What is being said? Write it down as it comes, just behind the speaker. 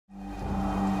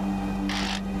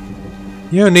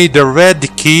You need the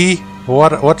red key?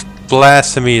 What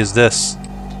blasphemy is this?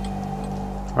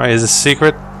 Right, is this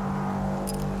secret?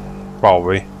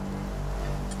 Probably.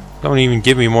 Don't even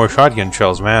give me more shotgun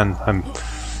shells, man. I'm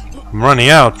running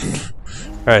out.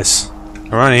 Guys,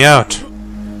 I'm running out.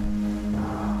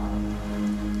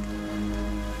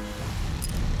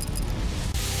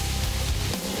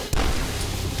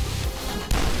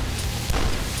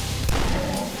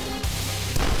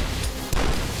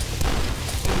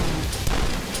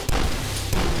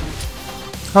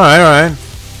 Alright, alright.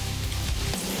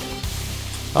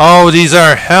 Oh, these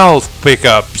are health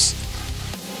pickups.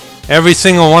 Every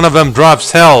single one of them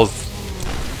drops health.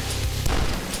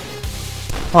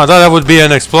 Oh, I thought that would be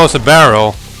an explosive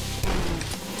barrel.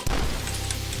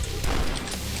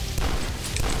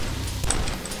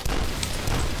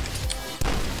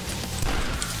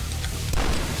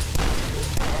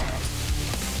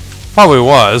 Probably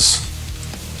was.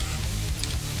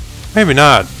 Maybe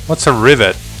not. What's a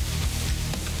rivet?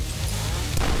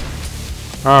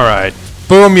 Alright.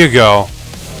 Boom you go.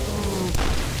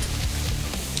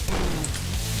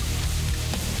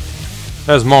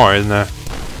 There's more, isn't there?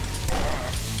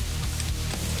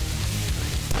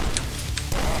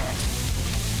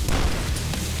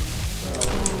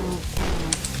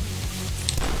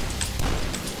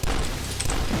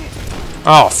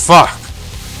 Oh, fuck.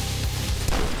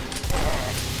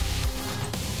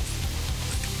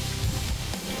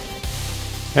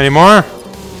 Any more?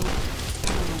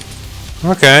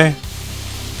 Okay.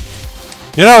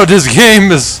 You know, this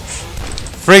game is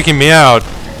freaking me out.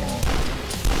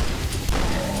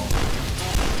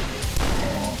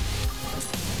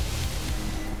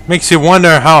 Makes you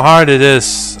wonder how hard it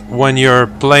is when you're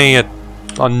playing it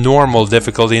on normal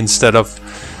difficulty instead of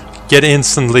get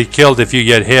instantly killed if you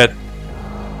get hit.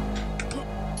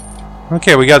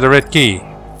 Okay, we got the red key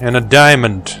and a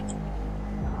diamond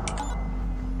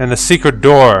and a secret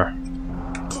door.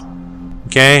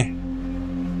 Okay.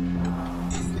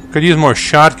 Could use more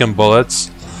shotgun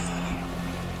bullets.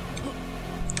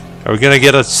 Are we gonna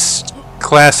get a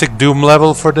classic Doom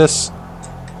level for this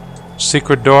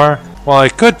secret door? Well, I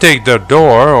could take the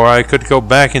door, or I could go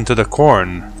back into the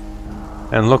corn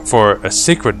and look for a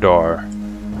secret door.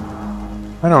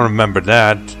 I don't remember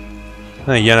that.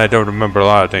 And again, I don't remember a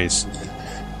lot of things.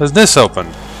 Does this open?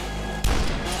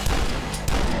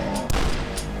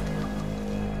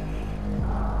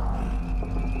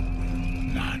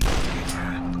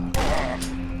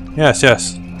 Yes,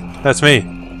 yes. That's me.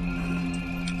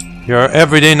 Your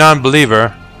everyday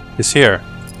non-believer is here.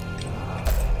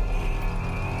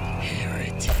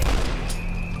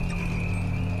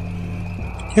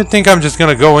 You think I'm just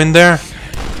gonna go in there?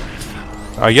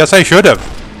 I guess I should have.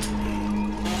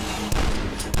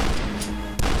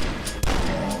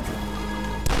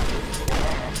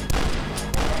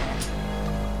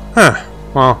 Huh.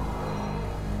 Well.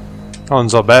 That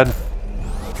one's all bad.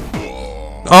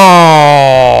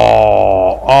 Oh!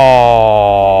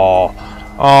 Oh!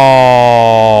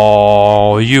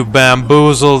 Oh! You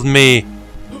bamboozled me!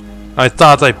 I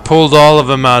thought I pulled all of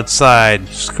them outside.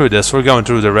 Screw this, we're going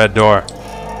through the red door.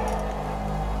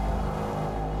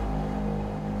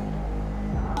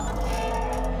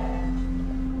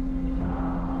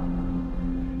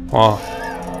 Well.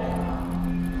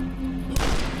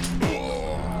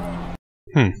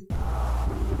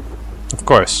 Of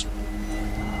course.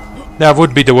 That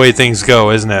would be the way things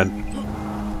go, isn't it?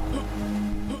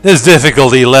 This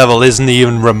difficulty level isn't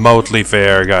even remotely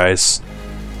fair, guys.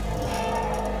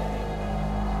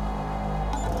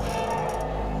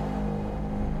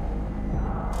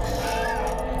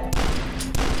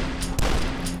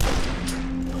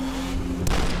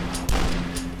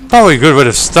 Probably good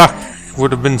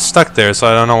would have been stuck there, so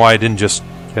I don't know why I didn't just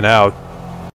get out.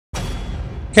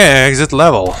 Okay, exit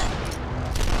level.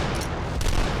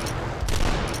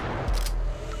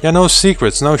 Yeah, no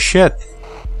secrets, no shit.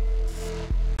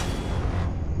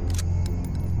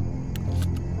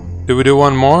 Do we do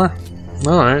one more?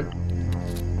 Alright.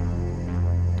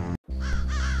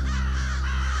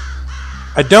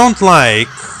 I don't like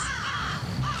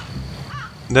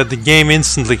that the game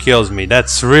instantly kills me.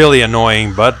 That's really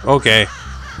annoying, but okay.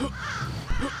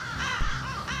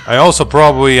 I also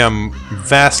probably am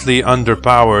vastly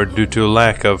underpowered due to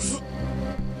lack of...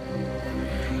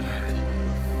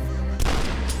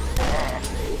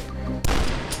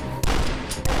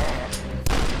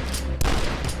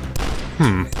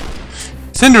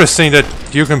 It's interesting that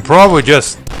you can probably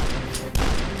just...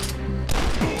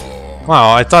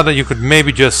 Wow, I thought that you could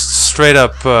maybe just straight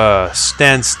up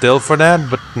stand still for that,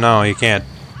 but no, you can't.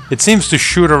 It seems to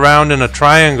shoot around in a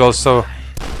triangle, so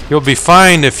you'll be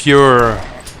fine if you're...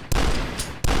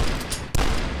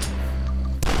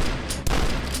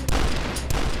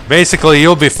 Basically,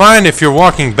 you'll be fine if you're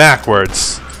walking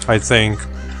backwards, I think.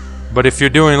 But if you're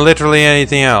doing literally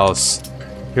anything else,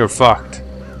 you're fucked.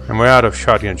 And we're out of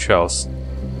shotgun shells.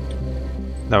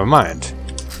 Never mind.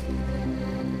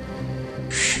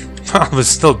 I was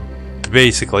still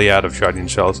basically out of shotgun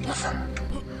shells.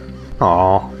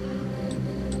 Aww.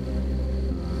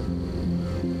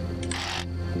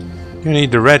 You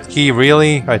need the red key,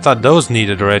 really? I thought those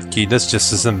needed a red key. This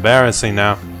just is embarrassing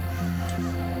now.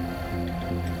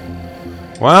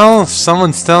 Well,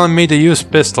 someone's telling me to use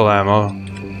pistol ammo.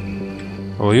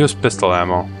 We'll use pistol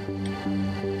ammo.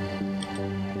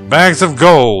 Bags of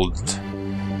gold.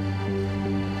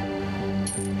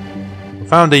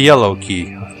 Found a yellow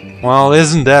key. Well,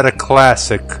 isn't that a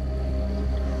classic?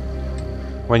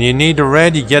 When you need the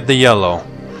red, you get the yellow.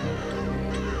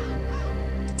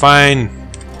 Fine.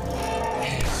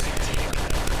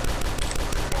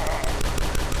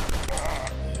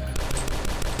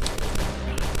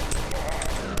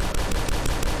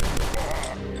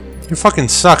 You fucking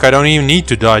suck, I don't even need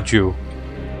to dodge you.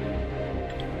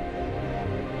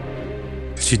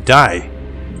 Cause you die.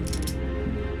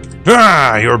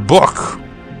 Ah, your book!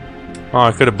 Oh,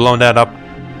 I could have blown that up.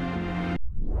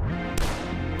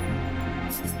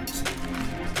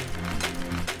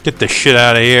 Get the shit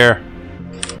out of here.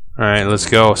 Alright, let's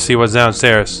go. See what's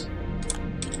downstairs.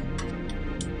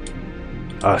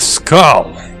 A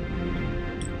skull!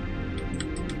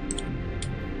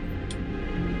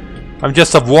 I'm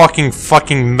just a walking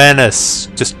fucking menace.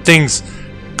 Just things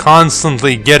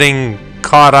constantly getting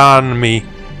caught on me.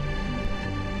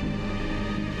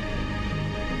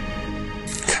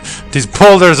 These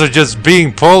boulders are just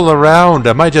being pulled around.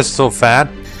 Am I just so fat?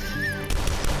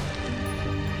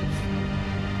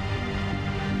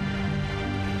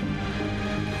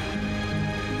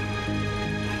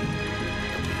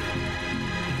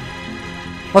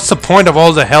 What's the point of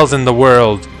all the health in the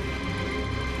world?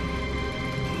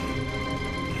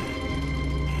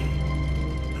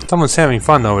 Someone's having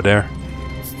fun over there.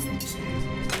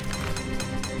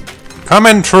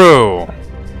 Coming true!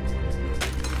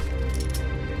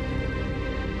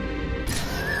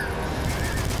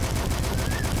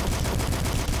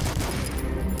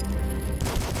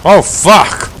 Oh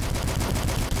fuck!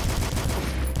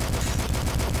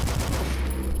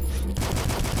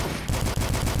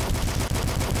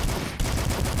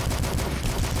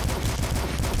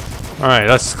 Alright,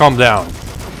 let's calm down.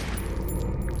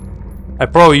 I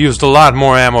probably used a lot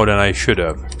more ammo than I should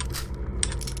have.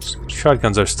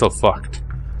 Shotguns are still fucked.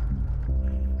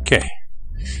 Okay.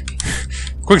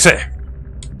 Quick save.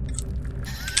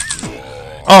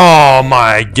 Oh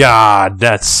my god,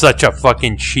 that's such a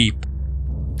fucking cheap.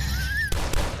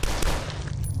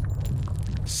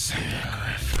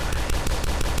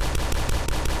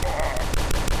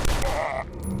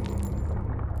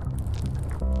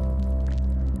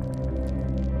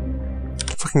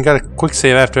 Fucking got a quick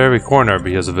save after every corner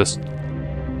because of this.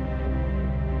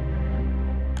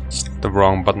 It's the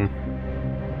wrong button.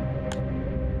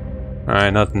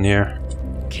 Alright, nothing here.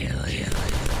 Kill you.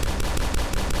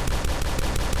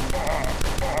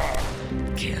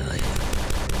 Kill you.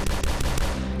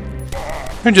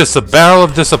 You're just a barrel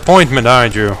of disappointment,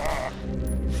 aren't you?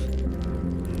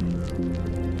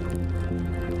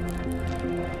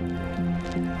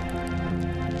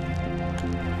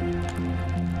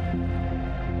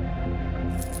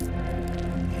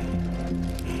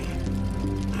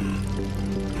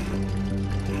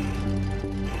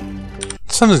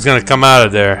 Something's gonna come out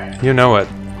of there. You know it.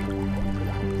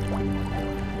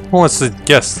 Who wants to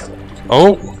guess?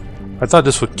 Oh! I thought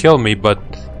this would kill me, but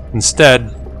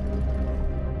instead,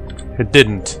 it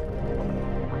didn't.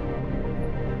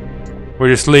 We're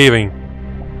just leaving.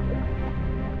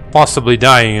 Possibly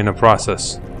dying in the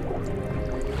process.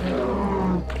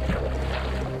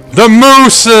 The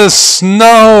mooses!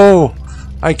 No!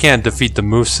 I can't defeat the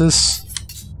mooses.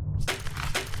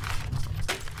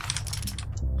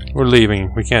 We're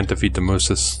leaving. We can't defeat the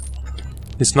mooses.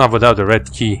 It's not without the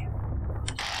red key.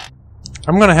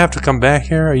 I'm gonna have to come back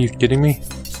here? Are you kidding me?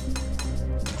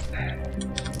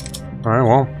 Alright,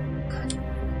 well.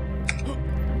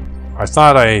 I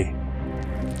thought I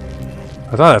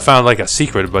found like a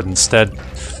secret, but instead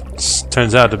it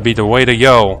turns out to be the way to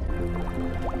go.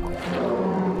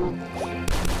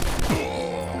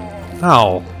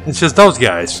 Oh, it's just those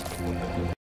guys.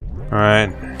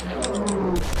 Alright.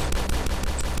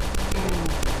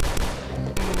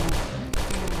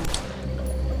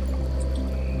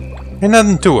 Ain't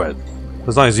nothing to it,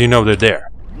 as long as you know they're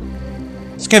there.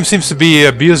 This game seems to be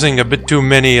abusing a bit too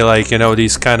many, like, you know,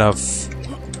 these kind of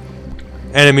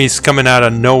enemies coming out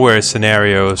of nowhere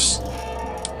scenarios.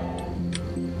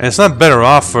 And it's not better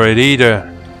off for it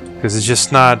either. Because it's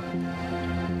just not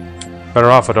better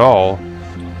off at all.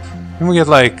 Can we get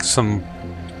like some...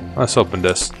 Let's open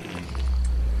this.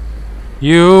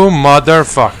 You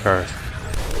motherfucker.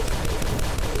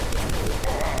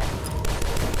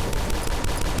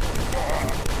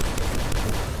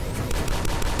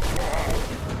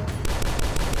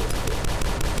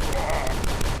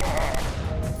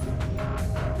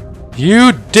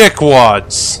 You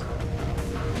dickwads!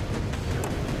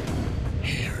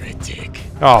 Heretic.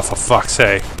 Oh, for fuck's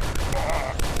sake.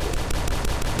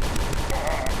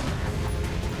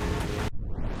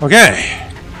 Okay.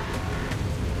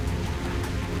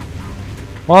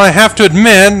 Well, I have to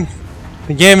admit,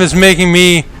 the game is making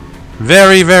me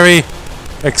very, very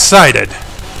excited.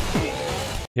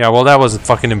 Yeah, well, that was a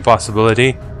fucking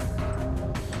impossibility.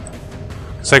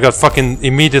 So I got fucking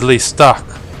immediately stuck.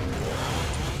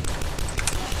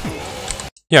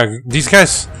 Yeah, these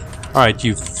guys... Alright,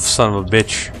 you son of a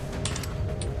bitch.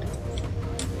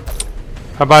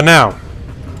 How about now?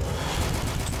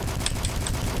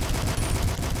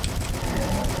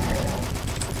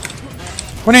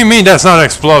 What do you mean that's not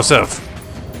explosive?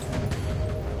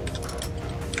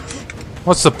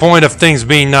 What's the point of things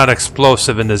being not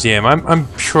explosive in this game?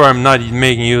 I'm sure I'm not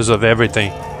making use of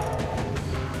everything.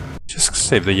 Just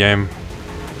save the game.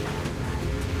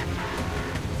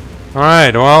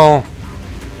 Alright, well...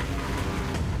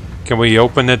 Can we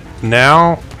open it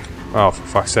now? Oh, for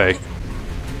fuck's sake.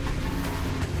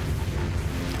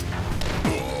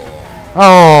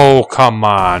 Oh, come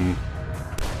on.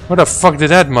 Where the fuck did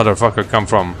that motherfucker come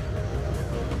from?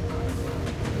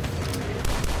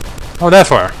 Oh, that's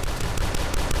where.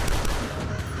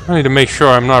 I need to make sure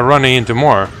I'm not running into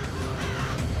more.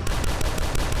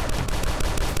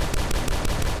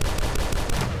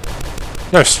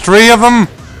 There's 3 of them?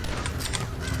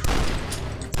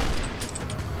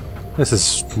 This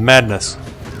is madness.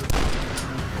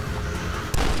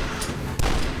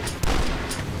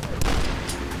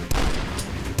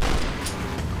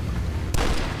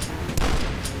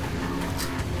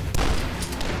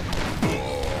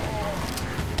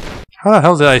 How the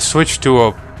hell did I switch to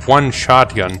a one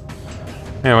shotgun?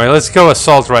 Anyway, let's go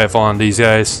assault rifle on these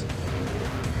guys.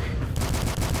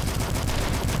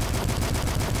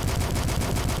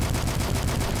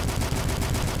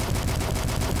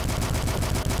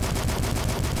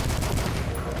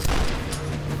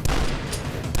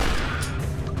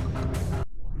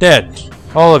 Dead.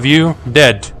 All of you,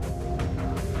 dead.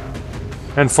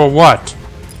 And for what?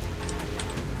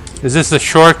 Is this the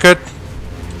shortcut?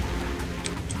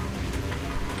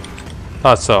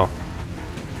 Thought so.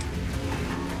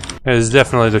 It is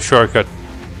definitely the shortcut.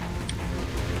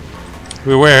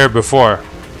 We were here before.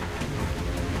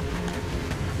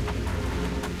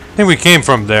 I think we came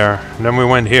from there, and then we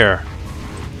went here.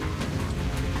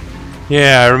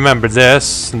 Yeah, I remember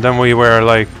this, and then we were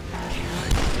like...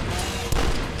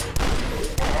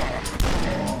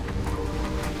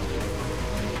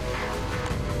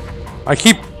 I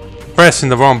keep pressing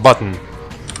the wrong button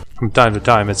from time to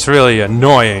time. It's really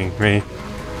annoying me.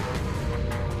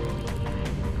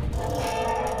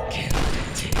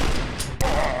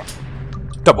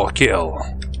 Double kill.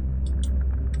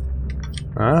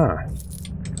 Ah.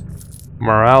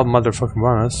 Morale motherfucking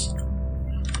bonus.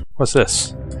 What's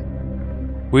this?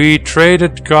 We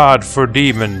traded God for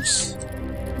demons.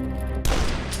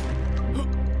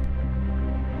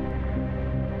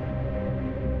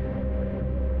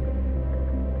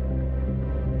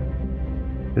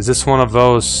 Is this one of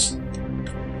those...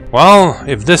 Well,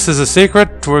 if this is a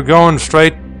secret, we're going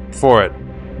straight for it.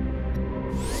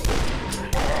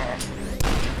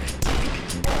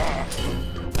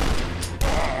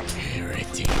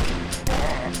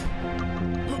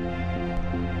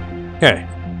 Okay.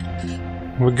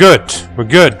 We're good. We're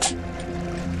good.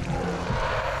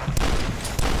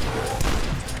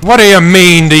 What do you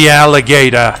mean, the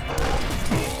alligator?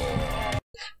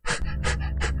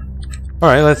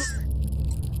 Alright, let's...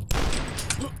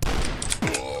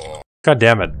 God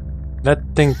damn it. That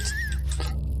thing...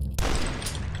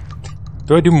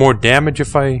 Do I do more damage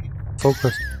if I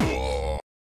focus?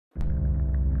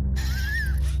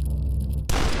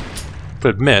 To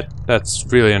admit, that's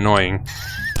really annoying.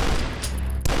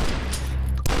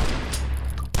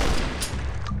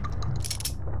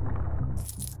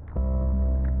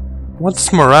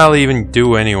 What's morale even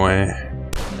do anyway?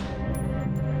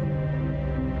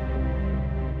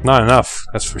 Not enough,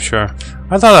 that's for sure.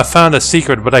 I thought I found a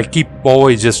secret, but I keep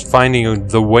always just finding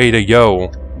the way to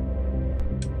go.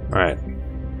 Alright.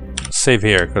 Save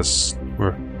here, because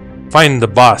we're finding the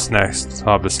boss next,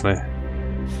 obviously.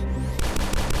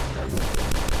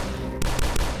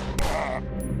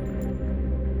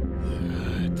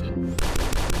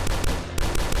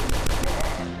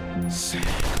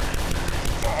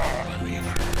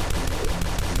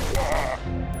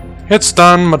 It's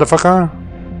done, motherfucker.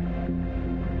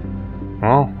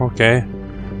 Oh, okay.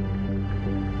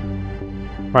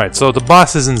 Right, so the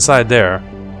boss is inside there.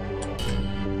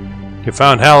 You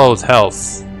found hallowed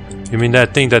health. You mean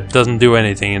that thing that doesn't do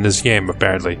anything in this game,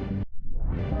 apparently.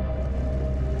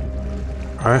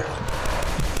 Alright.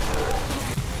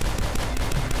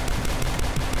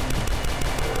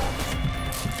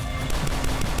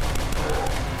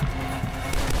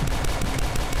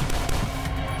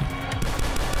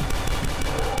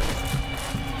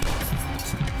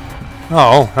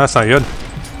 Oh, that's not good.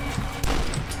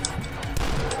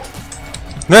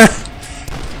 Nah.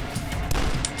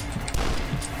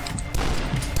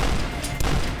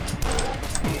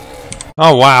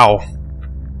 Oh wow.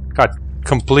 Got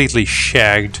completely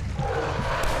shagged.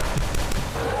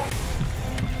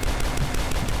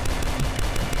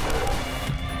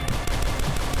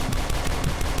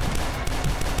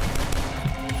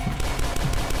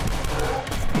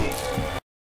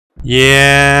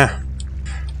 Yeah.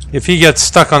 If he gets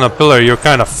stuck on a pillar, you're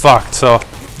kind of fucked, so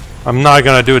I'm not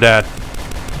gonna do that.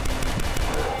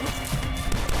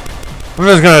 I'm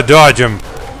just gonna dodge him.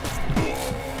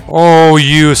 Oh,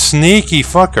 you sneaky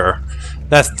fucker.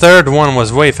 That third one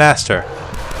was way faster.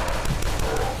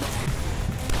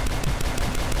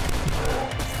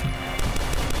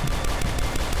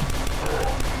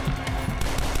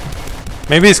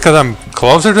 Maybe it's because I'm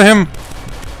closer to him?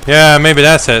 Yeah, maybe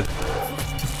that's it.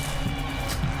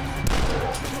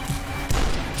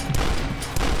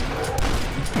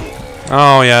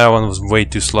 Oh yeah, that one was way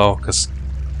too slow, because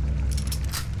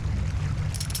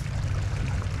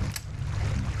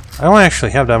I don't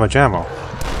actually have that much ammo.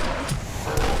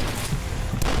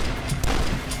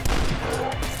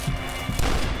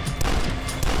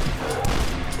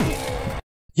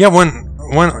 Yeah,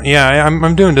 yeah,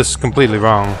 I'm doing this completely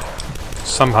wrong.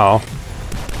 Somehow.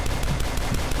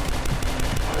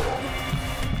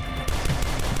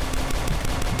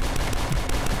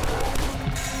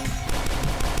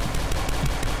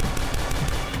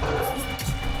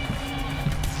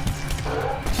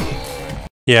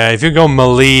 Yeah, if you go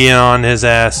melee on his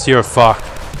ass, you're fucked.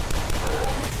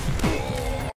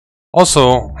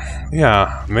 Also,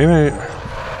 yeah, maybe...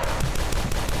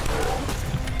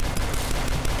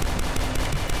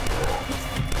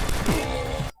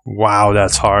 Wow,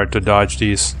 that's hard to dodge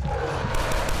these.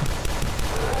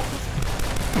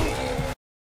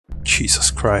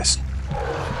 Jesus Christ.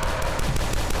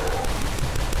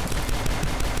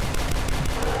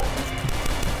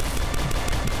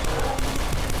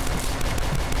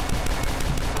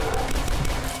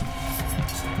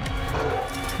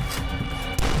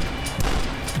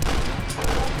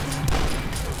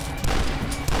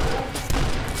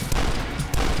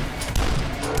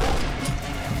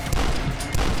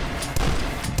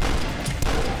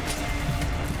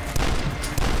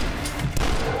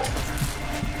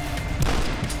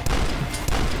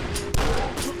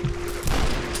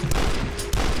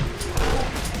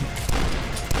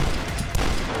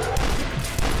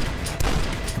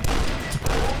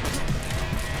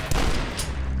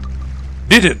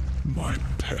 Did it! My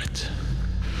pet.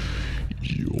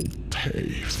 You'll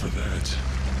pay for that.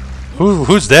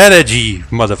 Who's that edgy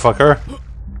motherfucker?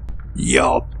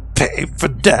 You'll pay for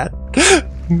that.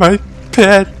 My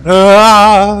pet.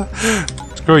 Ah!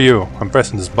 Screw you. I'm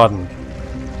pressing this button.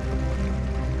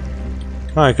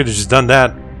 Oh, I could have just done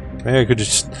that. Maybe I could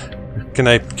just... Can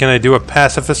I do a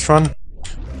pacifist run?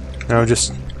 No,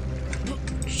 just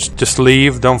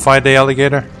leave. Don't fight the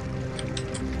alligator.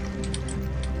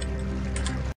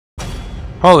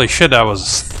 Holy shit, that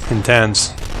was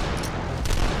intense.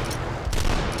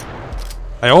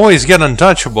 I always get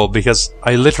untouchable because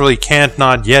I literally can't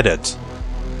not get it.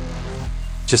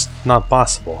 Just not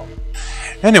possible.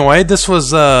 Anyway, this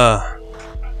was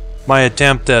my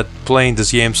attempt at playing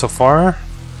this game so far.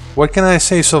 What can I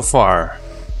say so far?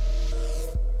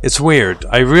 It's weird.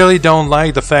 I really don't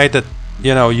like the fact that,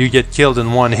 you know, you get killed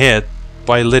in one hit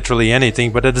by literally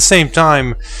anything, but at the same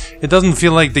time, it doesn't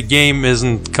feel like the game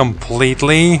isn't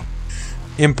completely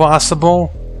impossible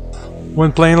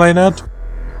when playing like that.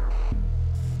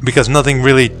 Because nothing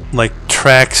really, like,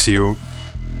 tracks you.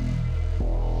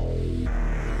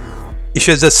 It's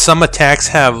just that some attacks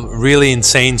have really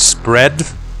insane spread,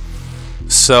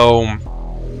 so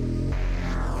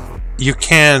you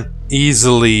can't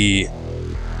easily...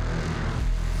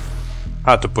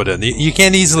 How to put it? You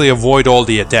can't easily avoid all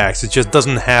the attacks. It just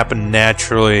doesn't happen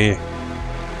naturally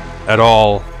at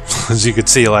all. As you could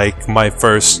see, like, my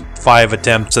first 5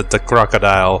 attempts at the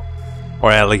crocodile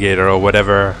or alligator or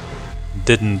whatever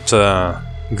didn't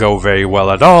go very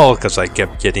well at all because I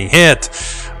kept getting hit.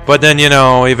 But then, you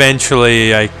know,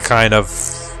 eventually I kind of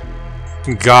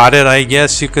got it, I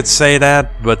guess you could say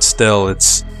that, but still,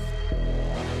 it's...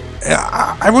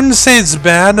 I wouldn't say it's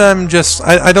bad,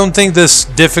 I don't think this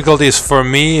difficulty is for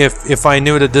me. If I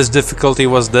knew that this difficulty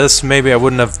was this, maybe I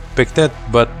wouldn't have picked it,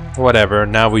 but whatever,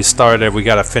 now we started, we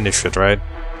gotta finish it, right?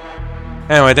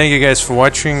 Anyway, thank you guys for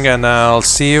watching, and I'll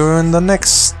see you in the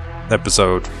next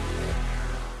episode.